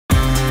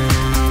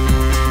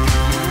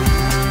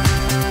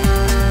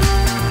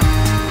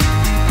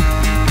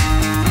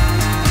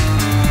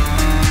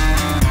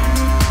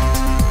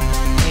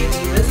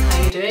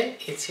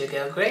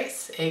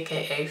Grace,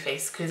 aka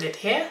FaceQuizite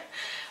here.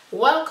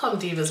 Welcome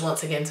divas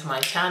once again to my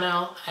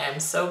channel. I am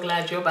so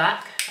glad you're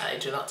back. I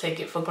do not take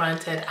it for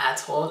granted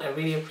at all. I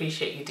really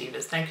appreciate you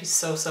divas. Thank you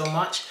so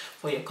much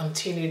for your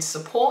continued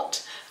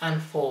support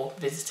and for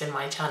visiting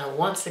my channel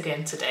once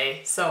again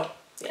today. So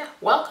yeah,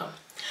 welcome.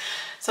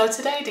 So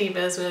today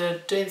divas, we're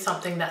doing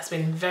something that's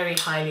been very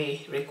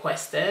highly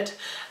requested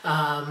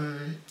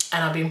and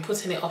I've been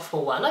putting it off for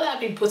a while. Not that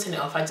I've been putting it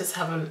off, I just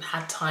haven't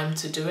had time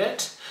to do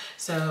it.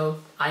 So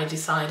I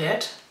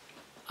decided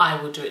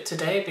I would do it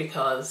today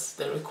because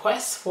the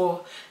request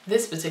for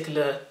this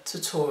particular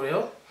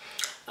tutorial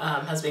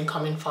has been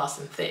coming fast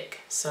and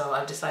thick. So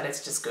I've decided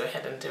to just go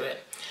ahead and do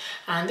it.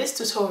 And this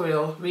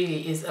tutorial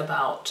really is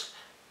about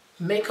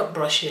makeup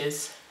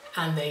brushes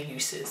and their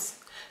uses.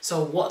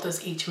 So what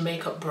does each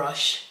makeup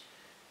brush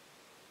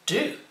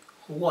do?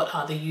 What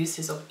are the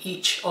uses of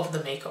each of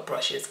the makeup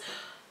brushes?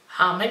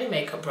 How many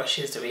makeup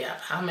brushes do we have?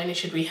 How many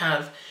should we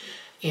have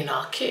in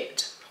our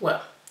kit?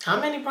 Well, how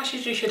many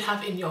brushes you should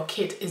have in your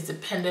kit is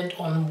dependent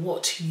on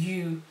what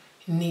you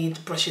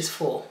need brushes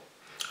for.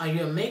 Are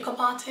you a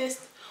makeup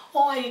artist,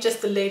 or are you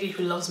just a lady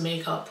who loves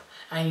makeup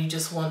and you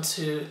just want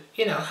to,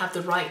 you know, have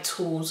the right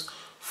tools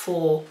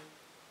for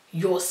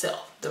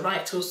yourself, the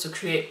right tools to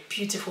create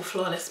beautiful,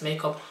 flawless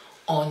makeup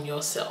on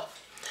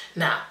yourself?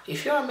 Now,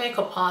 if you're a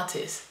makeup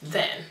artist,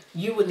 then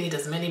you would need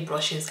as many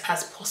brushes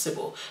as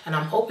possible. And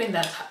I'm hoping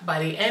that by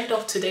the end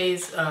of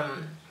today's,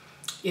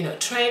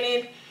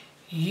 training,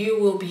 you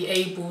will be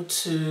able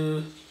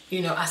to,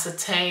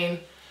 ascertain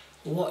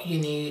what you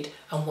need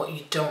and what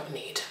you don't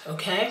need,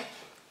 okay?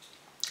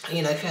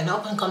 If you're an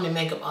up-and-coming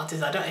makeup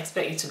artist, I don't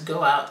expect you to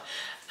go out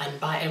and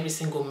buy every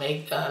single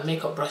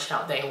makeup brush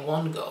out there in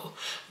one go.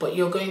 But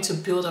you're going to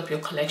build up your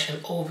collection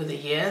over the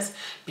years,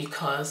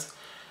 because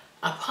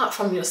apart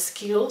from your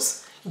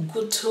skills,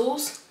 good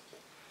tools,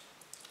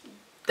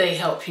 they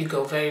help you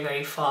go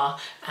very far,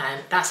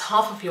 and that's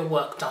half of your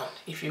work done.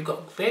 If you've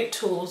got great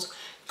tools,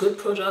 good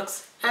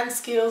products and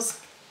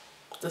skills,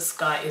 the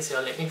sky is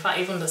your limit. In fact,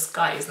 even the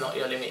sky is not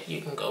your limit.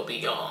 You can go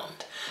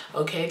beyond.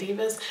 Okay,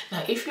 divas?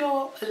 Now, if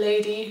you're a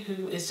lady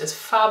who is just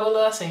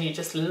fabulous and you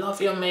just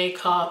love your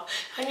makeup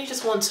and you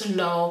just want to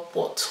know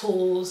what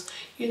tools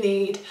you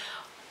need,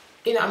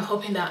 I'm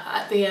hoping that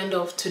at the end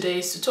of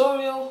today's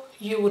tutorial,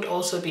 you would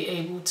also be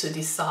able to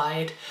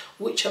decide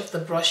which of the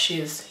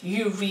brushes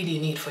you really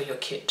need for your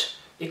kit,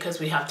 because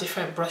we have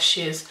different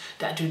brushes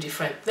that do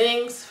different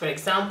things. For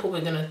example,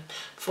 we're going to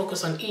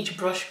focus on each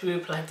brush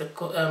group, like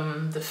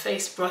the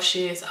face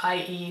brushes,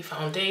 i.e.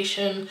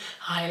 foundation,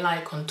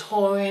 highlight,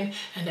 contouring,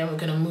 and then we're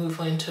going to move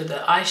into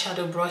the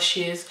eyeshadow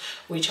brushes,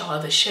 which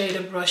are the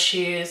shader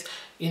brushes,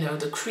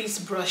 the crease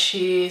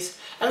brushes,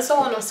 and so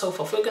on and so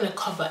forth. We're going to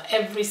cover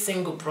every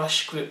single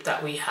brush group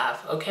that we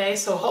have, okay?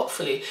 So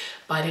hopefully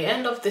by the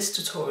end of this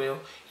tutorial,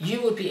 you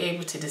will be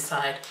able to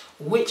decide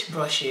which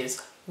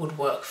brushes would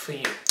work for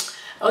you.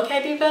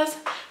 Okay, divas?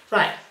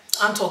 Right,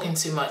 I'm talking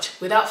too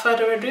much. Without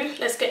further ado,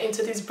 let's get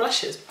into these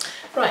brushes.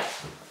 Right,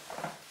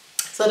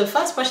 so the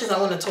first brushes I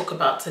want to talk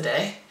about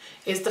today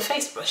is the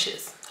face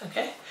brushes,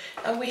 okay?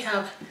 And we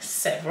have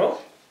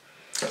several.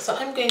 So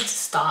I'm going to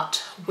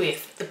start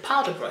with the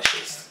powder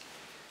brushes.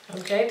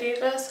 Okay,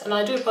 divas? And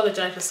I do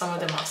apologize if some of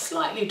them are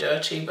slightly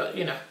dirty, but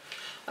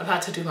I've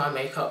had to do my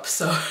makeup,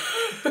 so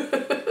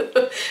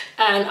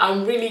and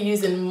I'm really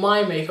using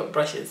my makeup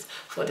brushes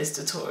for this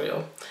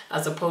tutorial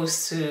as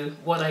opposed to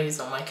what I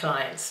use on my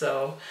clients.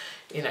 So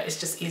it's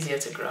just easier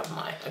to grab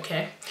mine.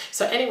 Okay,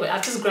 so anyway,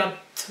 I've just grabbed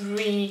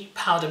 3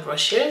 powder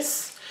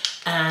brushes,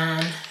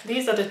 and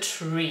these are the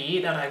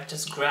 3 that I've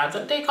just grabbed.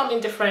 And they come in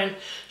different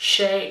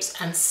shapes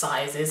and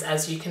sizes,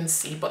 as you can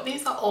see, but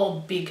these are all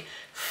big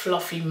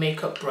fluffy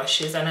makeup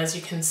brushes. And as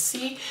you can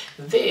see,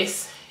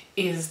 this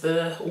is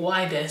the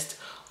widest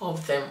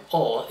of them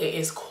all. It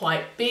is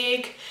quite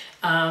big,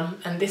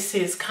 and this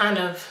is kind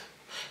of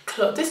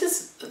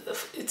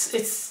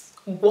it's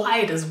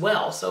wide as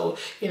well, so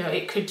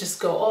it could just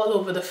go all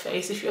over the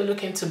face. If you're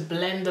looking to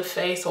blend the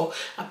face or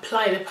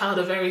apply the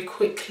powder very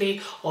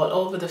quickly all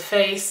over the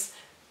face,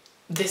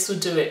 this will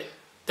do it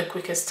the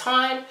quickest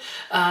time.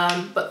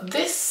 But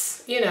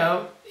this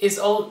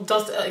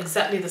does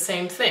exactly the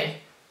same thing,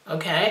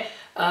 okay,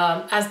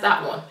 as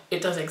that one.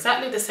 It does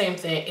exactly the same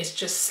thing, it's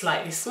just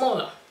slightly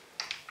smaller.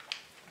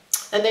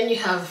 And then you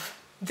have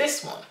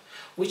this one,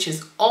 which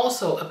is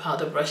also a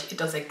powder brush. It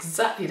does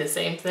exactly the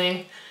same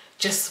thing,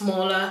 just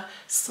smaller.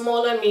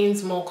 Smaller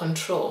means more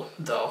control,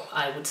 though,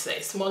 I would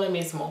say. Smaller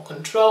means more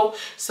control.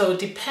 So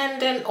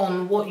dependent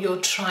on what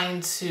you're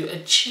trying to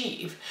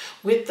achieve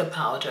with the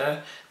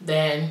powder,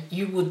 then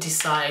you would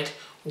decide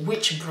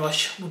which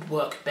brush would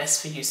work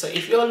best for you. So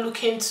if you're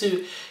looking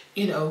to,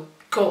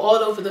 go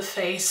all over the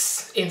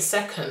face in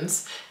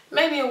seconds,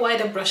 maybe a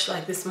wider brush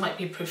like this might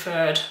be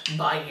preferred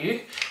by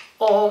you.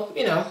 Or,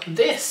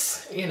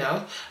 this,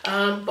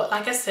 but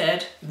like I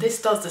said,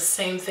 this does the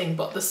same thing,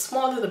 but the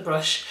smaller the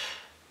brush,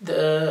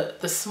 the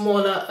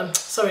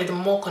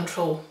more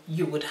control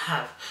you would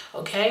have,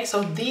 okay?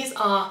 So these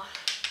are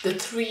the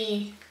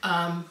 3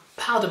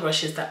 powder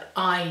brushes that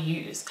I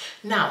use.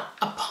 Now,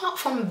 apart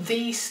from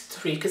these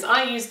three, because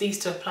I use these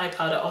to apply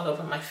powder all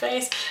over my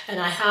face, and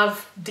I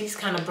have these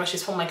kind of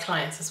brushes for my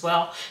clients as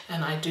well,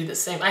 and I do the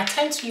same. I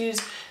tend to use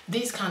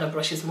these kind of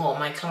brushes more on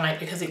my client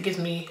because it gives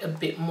me a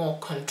bit more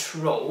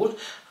control,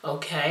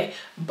 okay?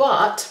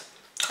 But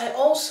I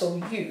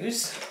also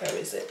use, where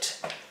is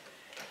it?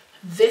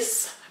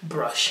 This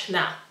brush.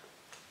 Now,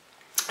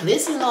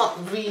 this is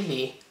not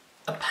really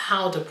a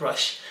powder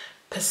brush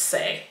per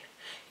se.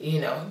 You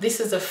know,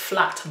 this is a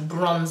flat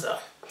bronzer,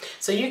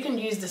 so you can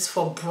use this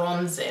for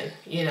bronzing,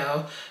 you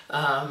know,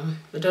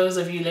 for those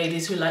of you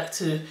ladies who like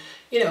to,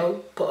 you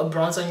know, put a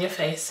bronzer on your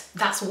face.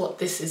 That's what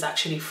this is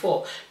actually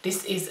for.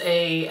 This is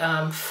a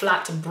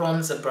flat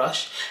bronzer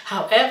brush.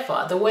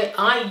 However, the way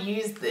I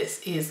use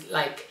this is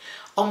like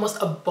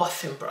almost a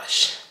buffing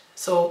brush.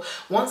 So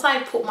once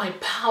I put my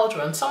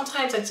powder on,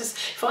 sometimes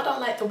if I don't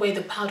like the way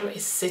the powder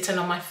is sitting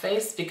on my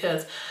face,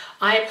 because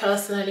I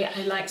personally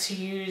like to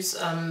use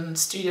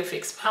Studio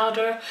Fix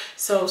powder,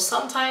 so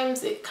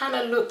sometimes it kind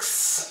of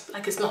looks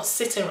like it's not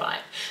sitting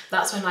right.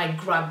 That's when I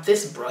grab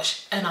this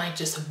brush and I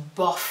just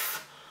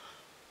buff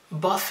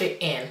it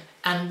in.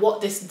 And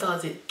what this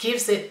does, it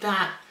gives it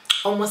that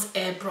almost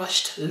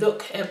airbrushed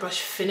look, airbrush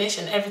finish,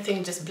 and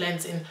everything just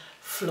blends in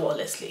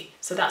flawlessly.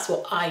 So that's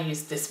what I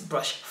use this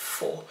brush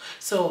for.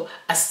 So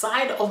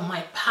aside of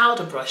my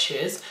powder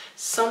brushes,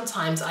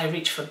 sometimes I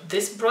reach for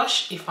this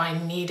brush if I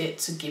need it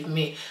to give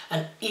me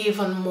an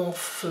even more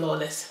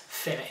flawless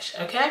finish.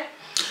 Okay,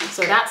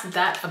 so that's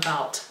that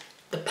about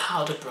the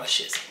powder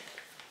brushes.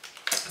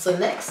 So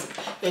next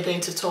we're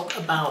going to talk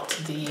about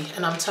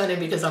and I'm turning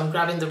because I'm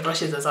grabbing the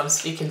brushes as I'm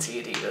speaking to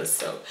you, divas.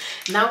 So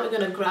now we're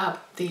going to grab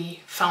the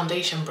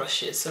foundation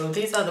brushes. So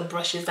these are the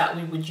brushes that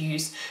we would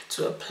use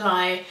to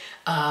apply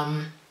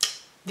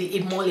the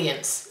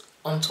emollients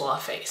onto our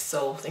face.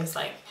 So things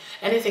like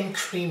anything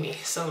creamy,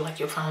 so like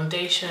your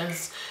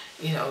foundations,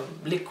 you know,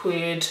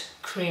 liquid,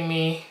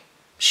 creamy,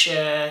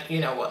 sheer, you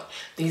know what,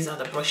 these are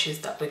the brushes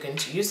that we're going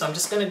to use. So I'm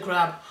just going to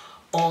grab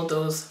all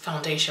those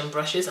foundation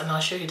brushes and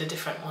I'll show you the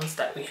different ones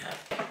that we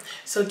have.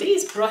 So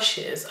these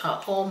brushes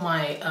are all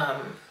my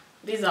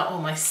these are all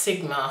my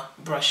Sigma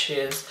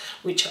brushes,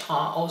 which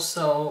are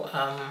also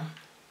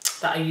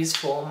that I use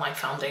for my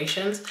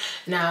foundations.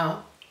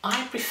 Now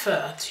I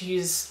prefer to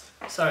use,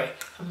 sorry,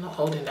 I'm not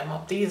holding them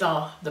up, these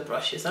are the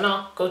brushes, and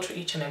I'll go through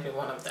each and every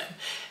one of them.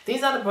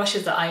 These are the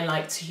brushes that I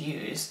like to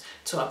use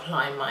to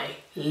apply my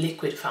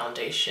liquid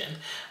foundation.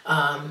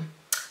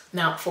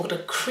 Now for the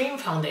cream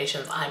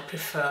foundations, I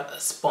prefer a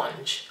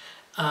sponge.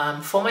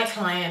 For my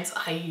clients,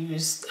 I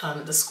use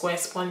the square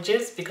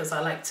sponges because I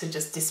like to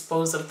just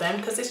dispose of them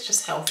because it's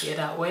just healthier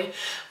that way.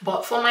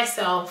 But for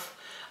myself,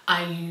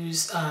 I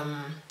use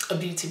a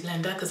beauty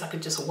blender because I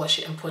could just wash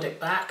it and put it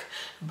back.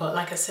 But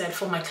like I said,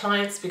 for my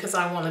clients, because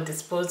I want to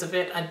dispose of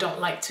it, I don't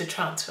like to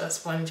transfer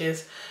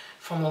sponges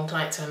from one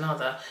client to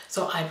another.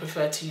 So I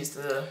prefer to use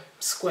the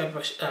square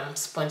brush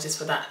sponges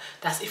for that.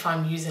 That's if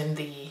I'm using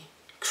the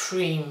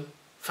cream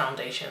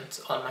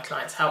foundations on my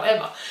clients.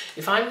 However,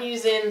 if I'm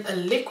using a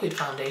liquid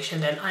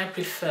foundation, then I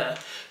prefer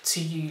to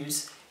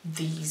use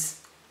these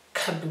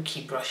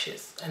kabuki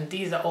brushes, and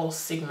these are all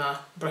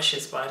Sigma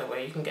brushes, by the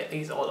way. You can get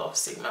these all off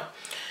Sigma.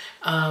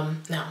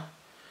 Now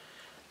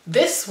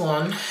this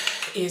one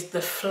is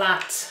the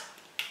flat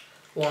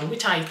one,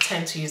 which I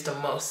tend to use the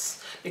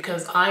most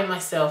because I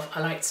myself, I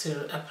like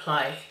to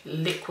apply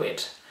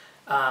liquid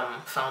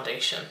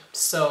foundation.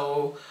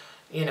 So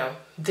you know,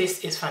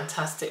 this is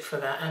fantastic for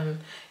that. And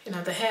you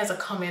know, the hairs are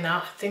coming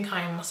out. I think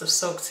I must have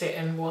soaked it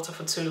in water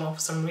for too long for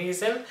some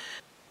reason.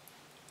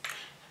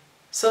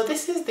 So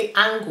this is the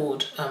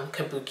angled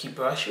kabuki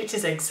brush, which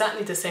is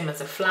exactly the same as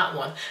the flat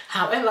one.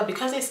 However,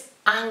 because it's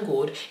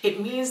angled,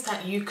 it means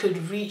that you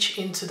could reach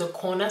into the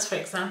corners, for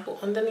example,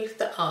 underneath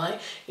the eye.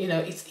 You know,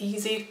 it's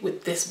easy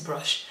with this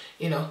brush,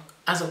 you know,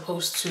 as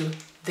opposed to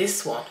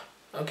this one.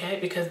 Okay,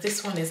 because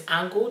this one is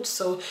angled,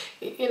 so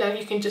you know,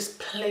 you can just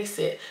place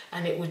it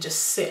and it would just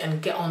sit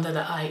and get under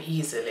the eye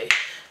easily.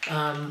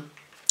 And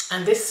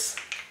this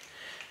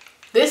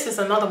is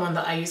another one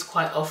that I use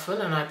quite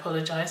often, and I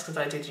apologize because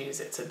I did use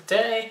it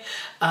today.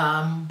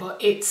 But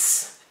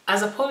it's,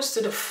 as opposed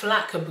to the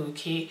flat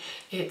kabuki,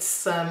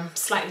 it's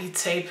slightly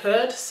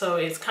tapered, so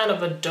it's kind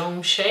of a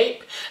dome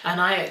shape, and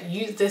I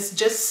use this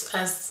just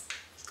as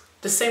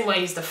the same way I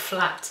use the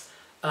flat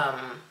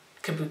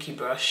kabuki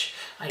brush.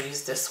 I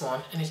use this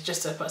one, and it's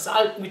just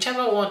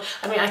whichever one.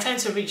 I mean, I tend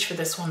to reach for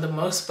this one the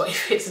most, but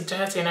if it's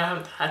dirty and I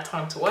haven't had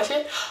time to wash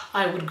it,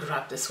 I would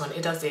grab this one.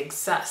 It does the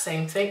exact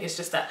same thing. It's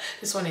just that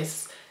this one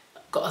is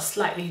got a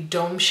slightly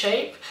dome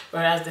shape,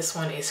 whereas this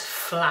one is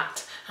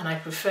flat, and I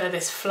prefer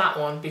this flat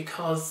one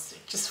because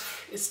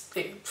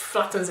it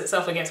flattens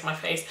itself against my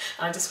face,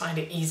 and I just find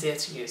it easier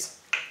to use.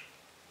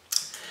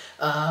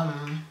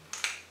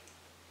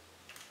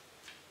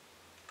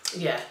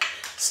 Yeah.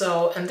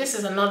 So, and this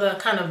is another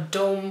kind of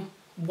dome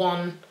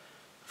one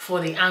for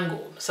the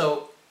angle.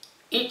 So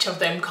each of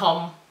them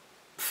come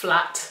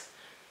flat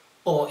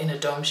or in a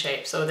dome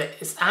shape. So that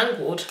it's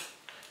angled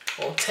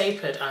or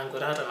tapered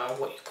angled, I don't know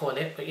what you call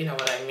it, but you know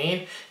what I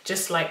mean,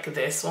 just like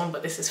this one,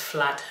 but this is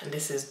flat and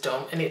this is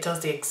dome, and it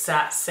does the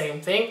exact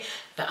same thing.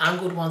 The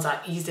angled ones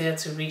are easier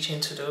to reach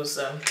into those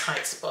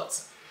tight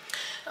spots.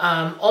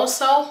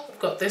 Also, I've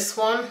got this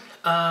one.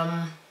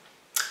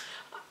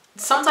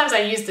 Sometimes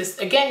I use this,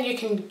 again, you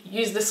can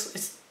use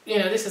this, you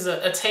know, this is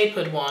a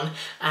tapered one,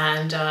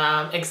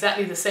 and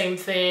exactly the same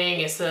thing.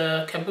 It's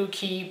a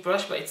kabuki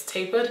brush, but it's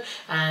tapered,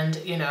 and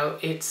you know,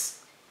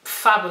 it's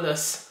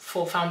fabulous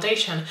for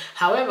foundation.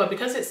 However,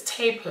 because it's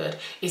tapered,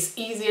 it's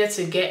easier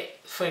to get,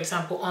 for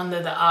example,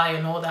 under the eye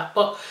and all that,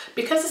 but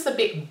because it's a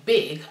bit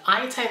big,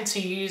 I tend to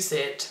use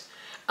it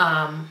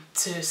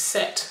to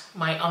set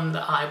my under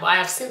eye, but I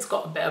have since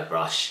got a better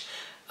brush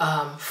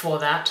for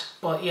that.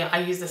 But yeah, I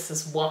use this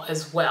as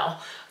well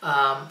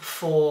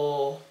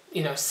for,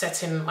 you know,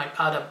 setting my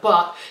powder,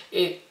 but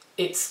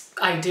it's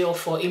ideal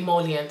for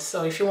emollients.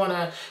 So if you want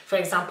to, for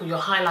example, your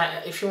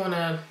highlighter, if you want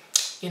to,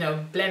 you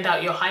know, blend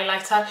out your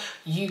highlighter,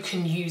 you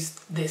can use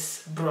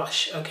this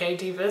brush, okay,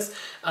 divas,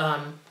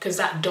 because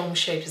that dome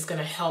shape is going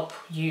to help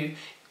you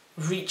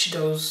reach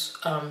those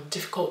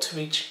difficult to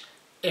reach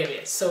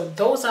areas. So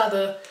those are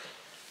the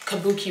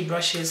kabuki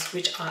brushes,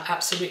 which are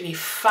absolutely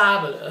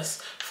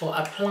fabulous for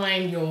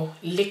applying your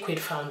liquid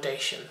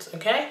foundations,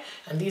 okay?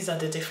 And these are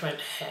the different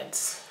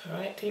heads, all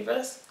right,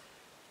 divas?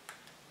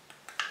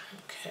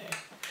 Okay,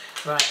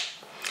 right.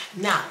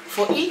 Now,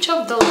 for each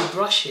of those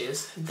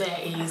brushes, there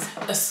is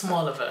a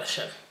smaller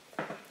version.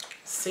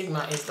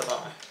 Sigma is the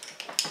bomb.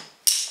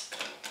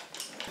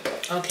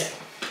 Okay,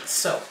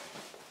 so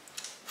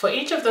for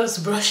each of those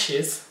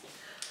brushes,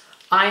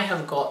 I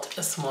have got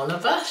a smaller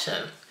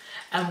version.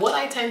 And what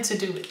I tend to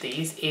do with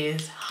these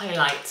is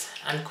highlight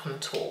and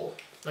contour.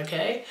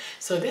 Okay,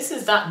 so this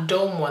is that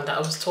dome one that I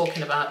was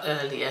talking about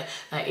earlier.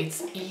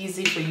 It's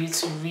easy for you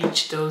to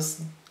reach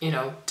those, you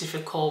know,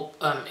 difficult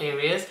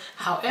areas.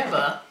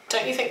 However,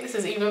 don't you think this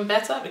is even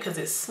better because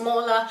it's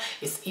smaller,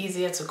 it's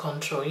easier to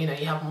control, you know,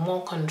 you have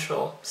more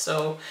control.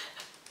 So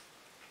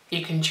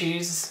you can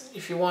choose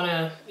if you want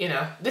to, you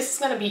know, this is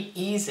going to be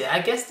easier.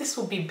 I guess this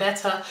will be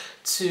better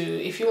to,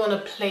 if you want to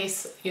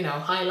place, you know,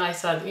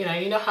 highlighter,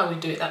 you know how we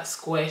do it, that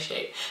square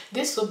shape.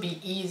 This will be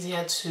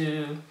easier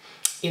to,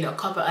 you know,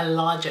 cover a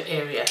larger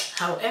area.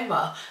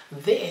 However,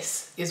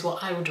 this is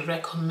what I would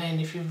recommend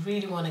if you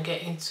really want to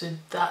get into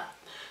that,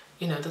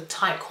 you know, the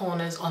tight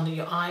corners under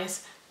your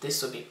eyes.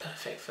 This will be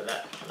perfect for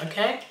that,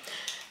 okay?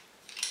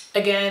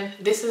 Again,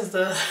 this is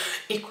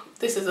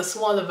a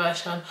smaller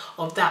version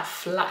of that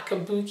flat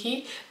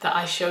kabuki that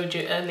I showed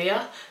you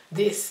earlier.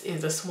 This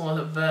is a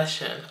smaller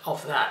version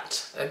of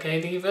that,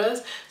 okay,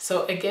 divas?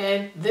 So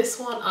again, this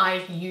one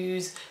I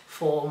use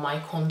for my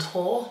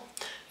contour.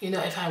 You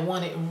know, if I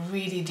want it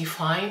really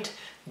defined,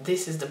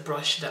 this is the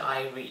brush that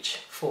I reach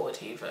for,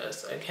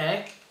 divas,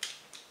 okay?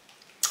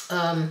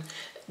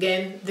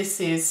 Again, this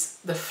is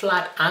the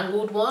flat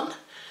angled one.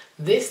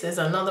 This is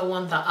another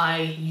one that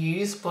I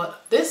use,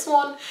 but this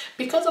one,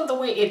 because of the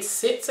way it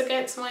sits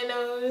against my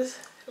nose,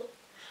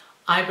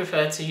 I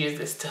prefer to use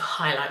this to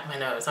highlight my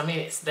nose. I mean,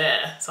 it's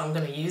there, so I'm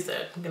going to use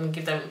it. I'm going to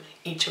give them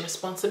each a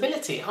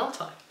responsibility,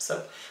 aren't I?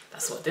 So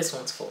that's what this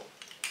one's for.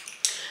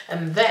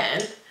 And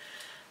then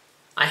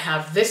I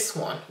have this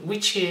one,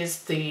 which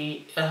is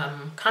the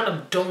kind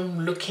of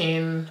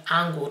dome-looking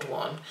angled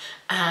one.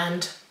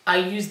 And I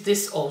use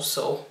this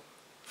also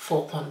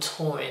for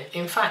contouring.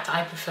 In fact,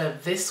 I prefer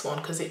this one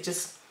because it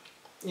just,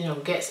 you know,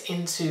 gets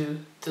into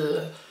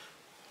the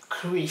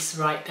crease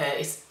right there.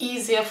 It's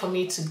easier for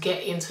me to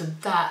get into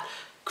that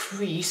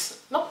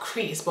crease, not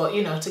crease, but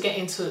you know, to get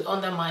into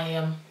under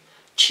my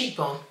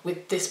cheekbone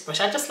with this brush.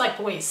 I just like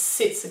the way it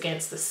sits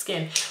against the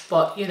skin,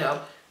 but you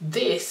know,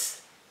 this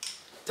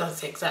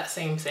does the exact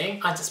same thing.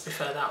 I just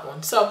prefer that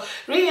one. So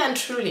really and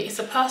truly, it's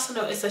a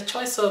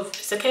case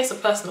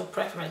of personal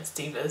preference,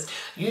 divas.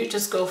 You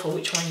just go for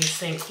which one you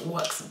think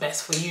works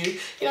best for you.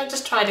 You know,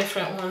 just try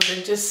different ones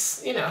and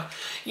just, you know,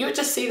 you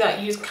just see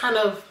that you kind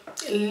of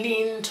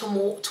lean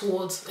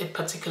towards a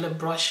particular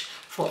brush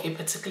for a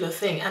particular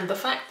thing. And the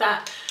fact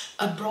that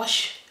a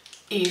brush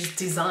is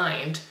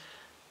designed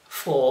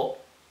for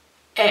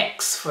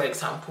X, for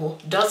example,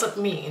 doesn't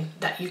mean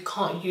that you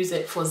can't use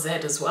it for Z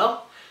as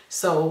well.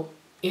 So,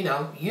 you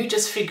know, you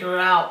just figure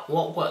out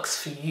what works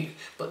for you.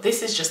 But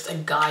this is just a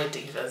guide,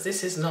 divas.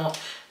 This is not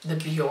the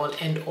be-all,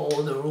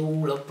 end-all, the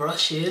rule of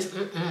brushes.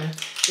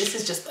 This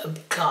is just a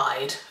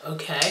guide,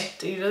 okay,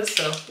 divas?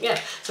 So,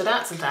 yeah, so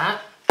that's that.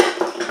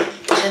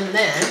 And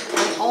then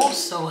I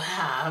also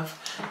have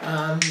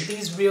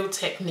these Real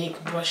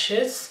Technique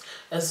brushes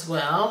as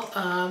well,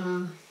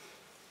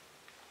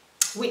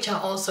 which are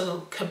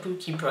also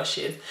kabuki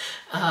brushes.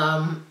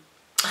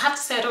 I have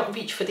to say I don't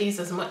reach for these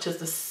as much as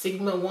the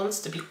Sigma ones,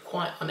 to be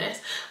quite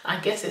honest.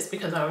 I guess it's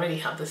because I already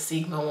have the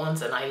Sigma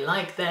ones and I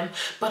like them.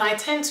 But I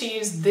tend to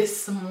use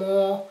this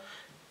more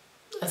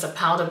as a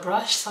powder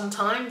brush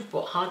sometimes,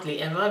 but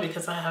hardly ever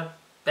because I have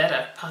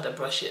better powder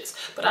brushes.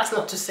 But that's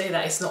not to say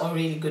that it's not a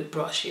really good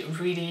brush. It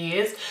really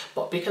is.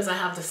 But because I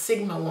have the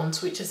Sigma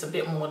ones, which is a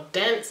bit more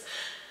dense,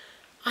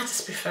 I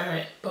just prefer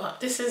it. But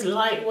this is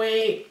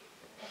lightweight.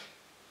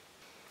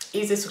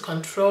 easy to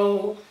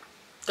control,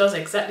 does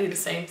exactly the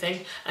same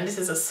thing, and this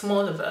is a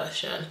smaller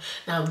version.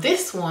 Now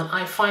this one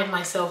I find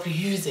myself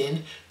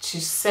using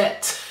to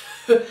set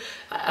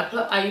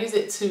I use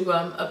it to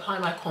apply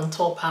my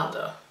contour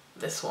powder.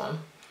 This one,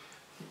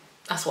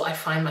 that's what I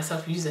find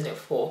myself using it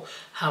for.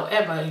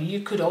 However, you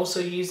could also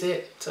use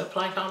it to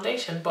apply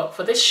foundation, but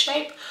for this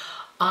shape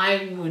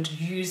I would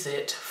use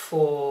it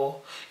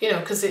for, you know,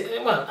 because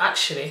well,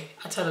 actually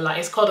I tell you, like,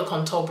 it's called a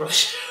contour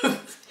brush.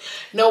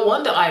 No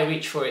wonder I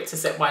reach for it to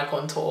set my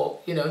contour,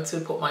 you know, to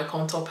put my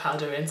contour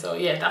powder in. So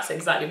yeah, that's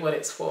exactly what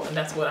it's for, and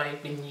that's what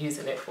I've been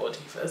using it for,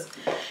 divas.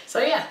 So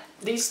yeah,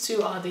 these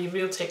two are the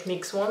Real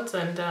Techniques ones,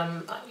 and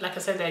like I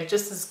said, they're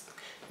just as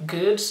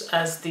good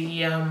as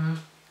the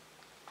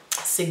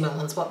Sigma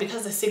ones, but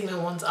because the Sigma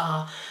ones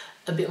are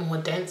a bit more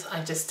dense,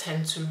 I just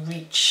tend to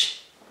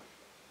reach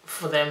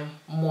for them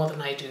more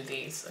than I do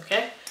these,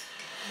 okay?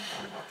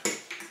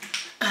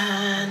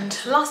 And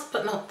last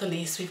but not the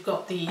least, we've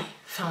got the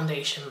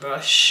foundation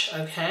brush,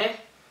 okay?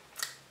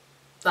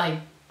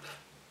 I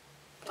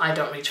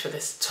don't reach for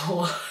this at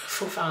all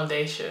for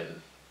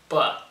foundation,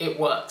 but it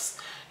works.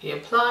 You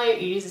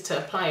use it to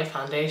apply a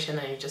foundation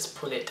and you just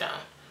pull it down,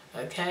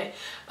 okay?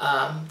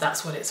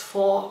 That's what it's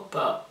for,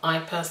 but I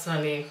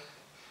personally,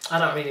 I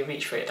don't really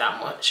reach for it that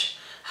much.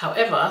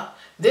 However,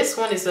 this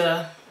one is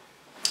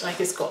like,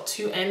 it's got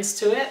two ends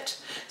to it,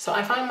 so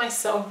I find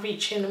myself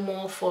reaching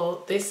more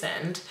for this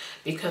end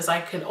because I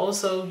can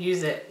also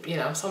use it, you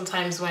know,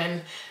 sometimes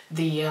when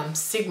the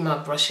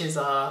Sigma brushes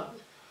are,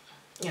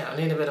 you know,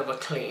 need a bit of a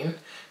clean.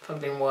 If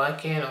I've been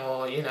working,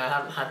 or, you know, I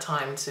haven't had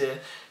time to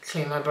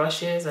clean my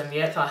brushes and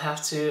yet I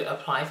have to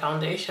apply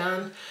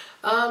foundation,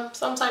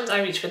 sometimes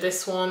I reach for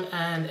this one.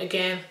 And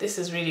again, this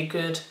is really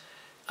good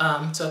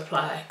to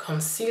apply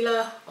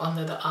concealer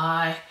under the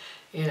eye,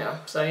 you know.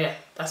 So yeah,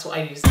 that's what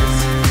I use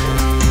this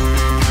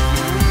for.